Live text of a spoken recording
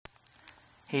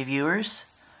Hey viewers,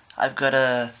 I've got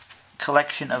a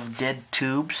collection of dead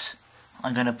tubes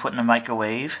I'm going to put in the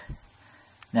microwave.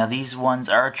 Now these ones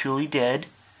are truly dead.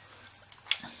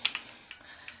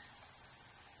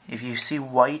 If you see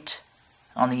white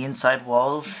on the inside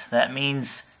walls, that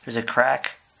means there's a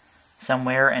crack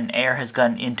somewhere and air has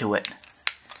gotten into it.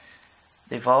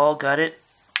 They've all got it.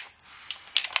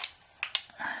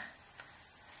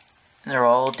 They're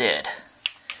all dead.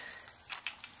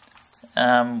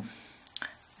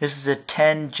 This is a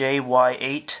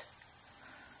 10JY8.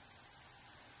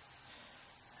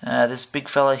 This big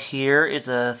fella here is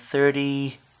a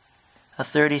 36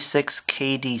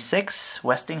 KD6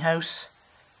 Westinghouse.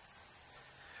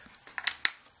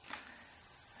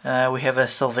 We have a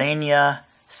Sylvania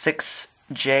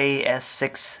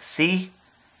 6JS6C.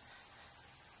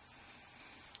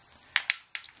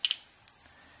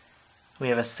 We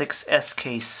have a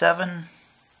 6SK7.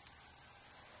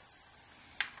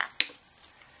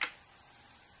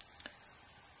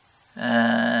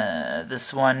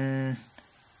 This one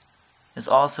is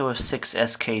also a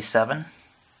 6SK7.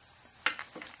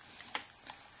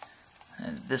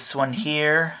 This one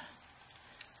here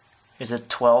is a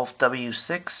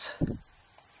 12W6.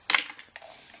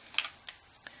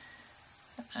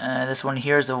 This one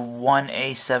here is a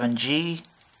 1A7G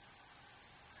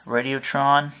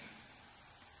Radiotron.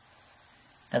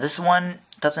 Now this one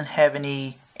doesn't have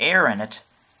any air in it,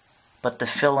 but the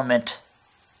filament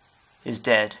is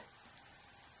dead.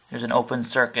 There's an open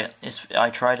circuit. I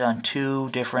tried on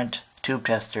 2 different tube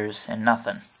testers and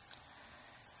nothing.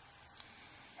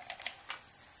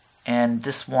 And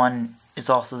this one is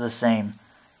also the same.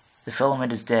 The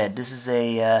filament is dead. This is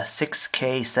a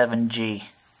 6K7G.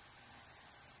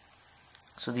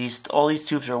 So all these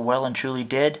tubes are well and truly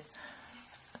dead.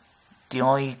 The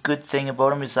only good thing about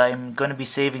them is I'm going to be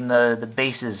saving the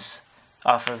bases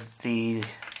off of these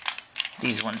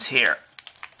ones here,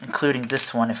 including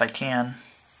this one if I can.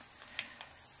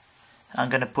 I'm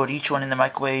going to put each one in the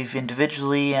microwave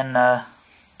individually and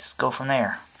just go from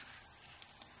there.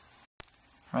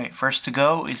 Right, first to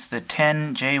go is the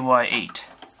 10JY8.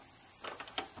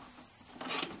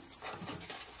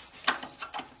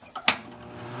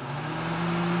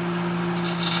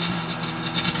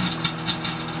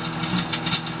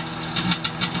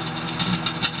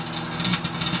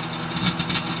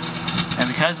 And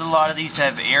because a lot of these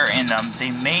have air in them,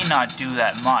 they may not do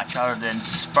that much other than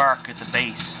spark at the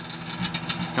base.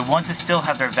 The ones that still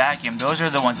have their vacuum, those are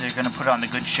the ones that are going to put on the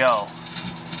good show.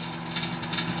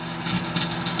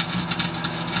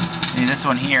 See, this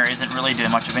one here isn't really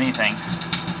doing much of anything.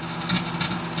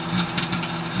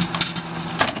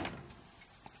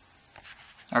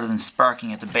 Other than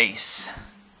sparking at the base.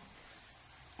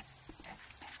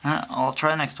 I'll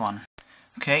try the next one.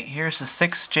 Okay, here's the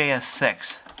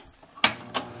 6JS6.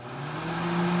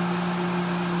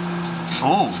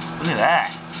 Ooh, look at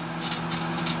that.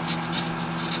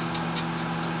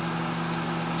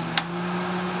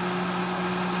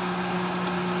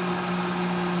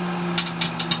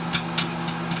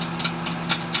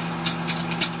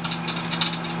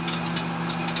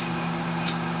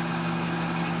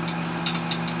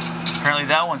 Apparently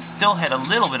that one still had a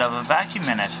little bit of a vacuum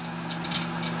in it.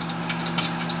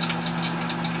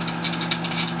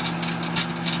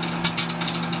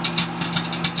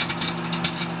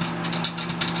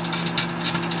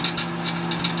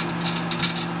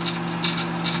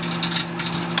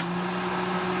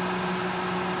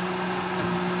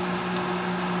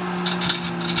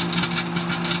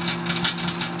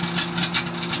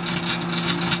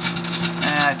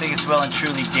 I think it's well and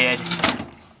truly dead.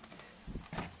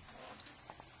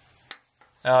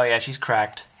 Oh yeah, she's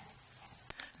cracked.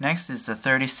 Next is the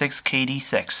 36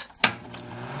 KD6.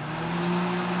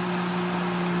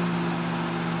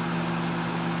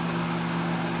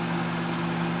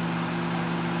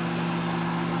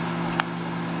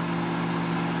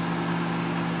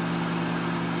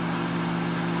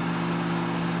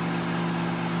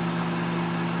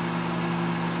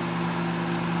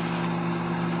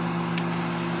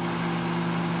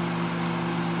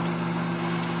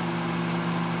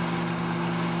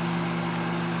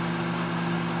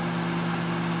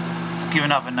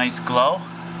 Giving off a nice glow.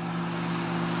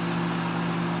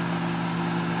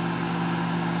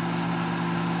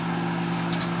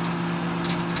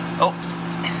 Oh.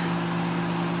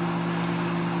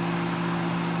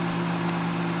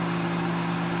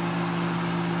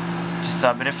 Just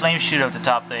saw a bit of flame shoot out the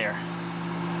top there.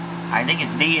 I think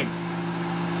it's dead.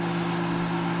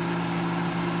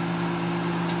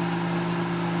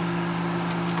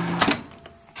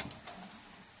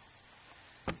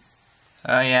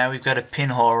 Oh yeah, we've got a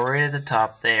pinhole right at the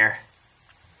top there.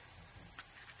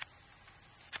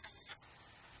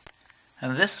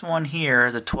 And this one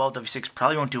here, the 12W6,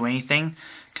 probably won't do anything,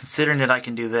 considering that I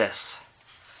can do this.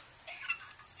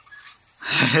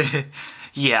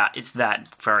 Yeah, it's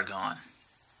that far gone.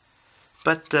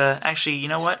 But actually, you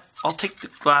know what? I'll take the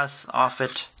glass off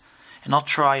it, and I'll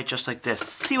try it just like this.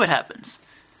 See what happens.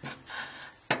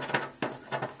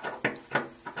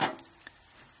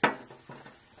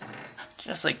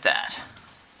 Just like that.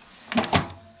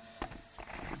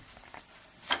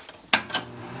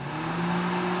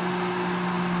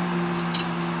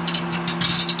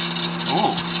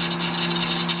 Ooh.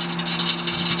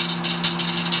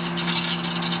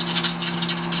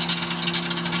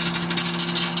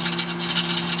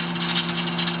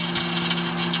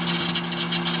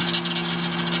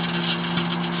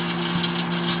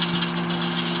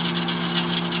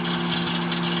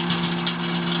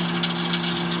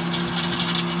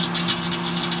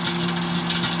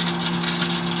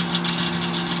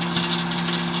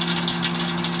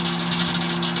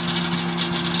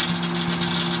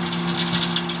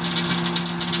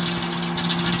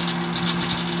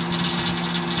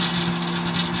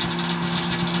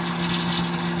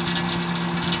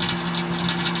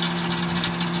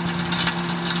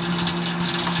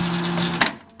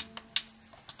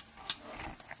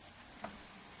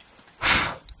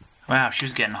 Wow, she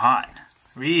was getting hot.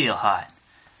 Real hot.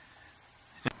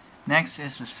 Next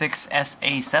is the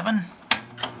 6SA7.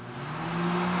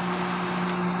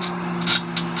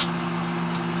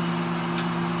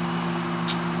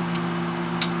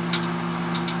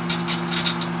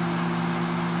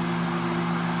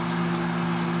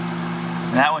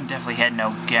 That one definitely had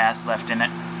no gas left in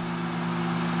it.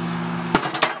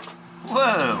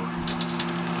 Whoa!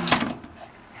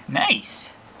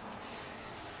 Nice!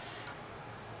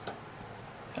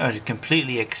 Oh, it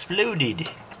completely exploded.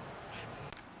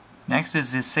 Next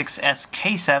is the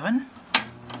 6SK7.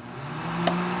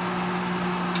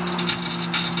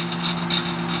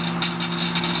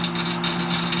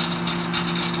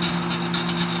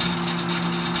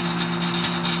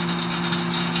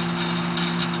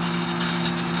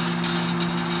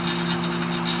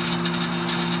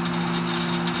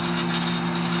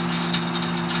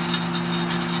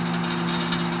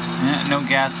 No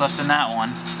gas left in that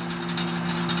one.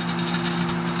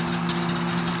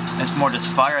 It's more just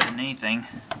fire than anything.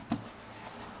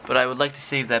 But I would like to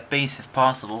save that base if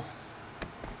possible.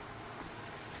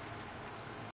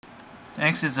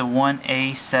 Next is a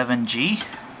 1A7G.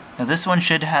 Now this one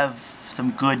should have some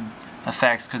good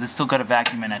effects because it's still got a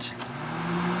vacuum in it.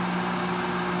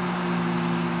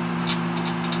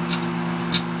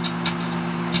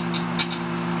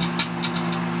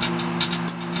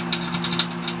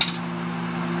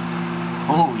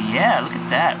 Oh yeah, look at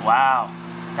that. Wow.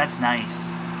 That's nice.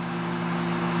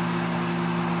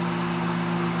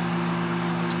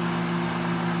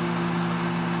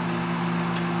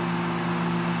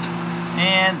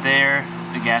 And there,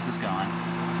 the gas is gone.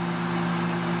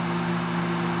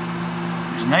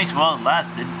 It was nice while it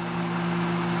lasted.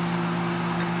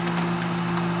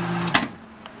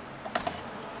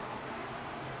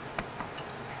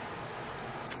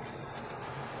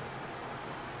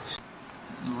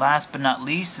 Last but not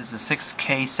least is the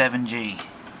 6K7G.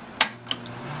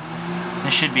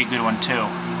 This should be a good one too.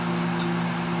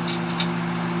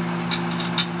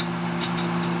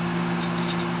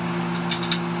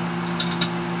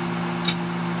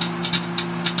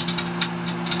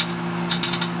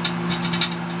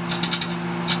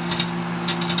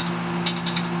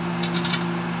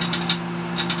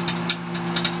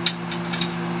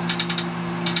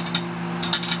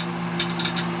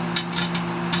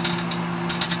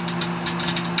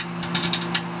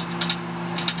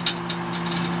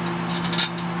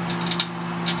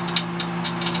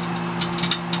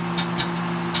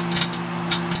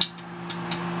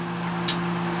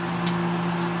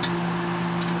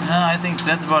 I think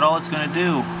that's about all it's going to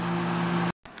do.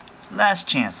 Last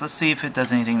chance. Let's see if it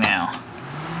does anything now.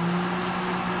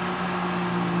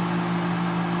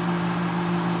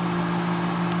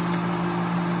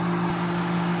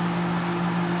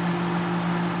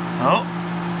 Oh,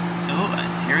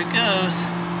 here it goes.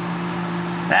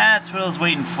 That's what I was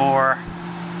waiting for.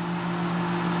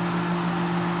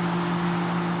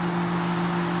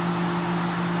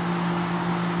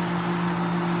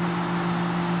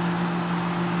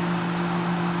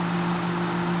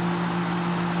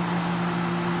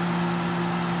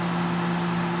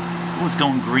 Oh, it's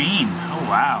going green. Oh,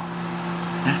 wow.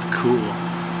 That's cool.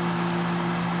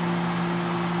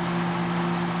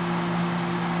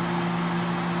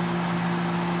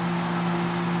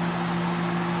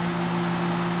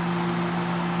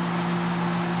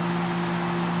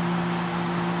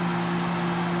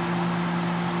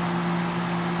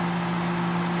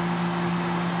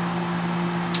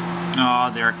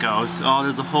 Oh, there it goes. Oh,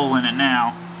 there's a hole in it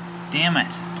now. Damn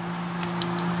it.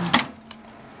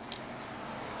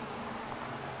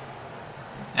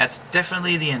 That's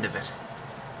definitely the end of it.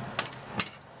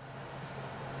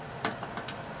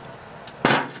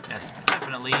 That's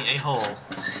definitely a hole.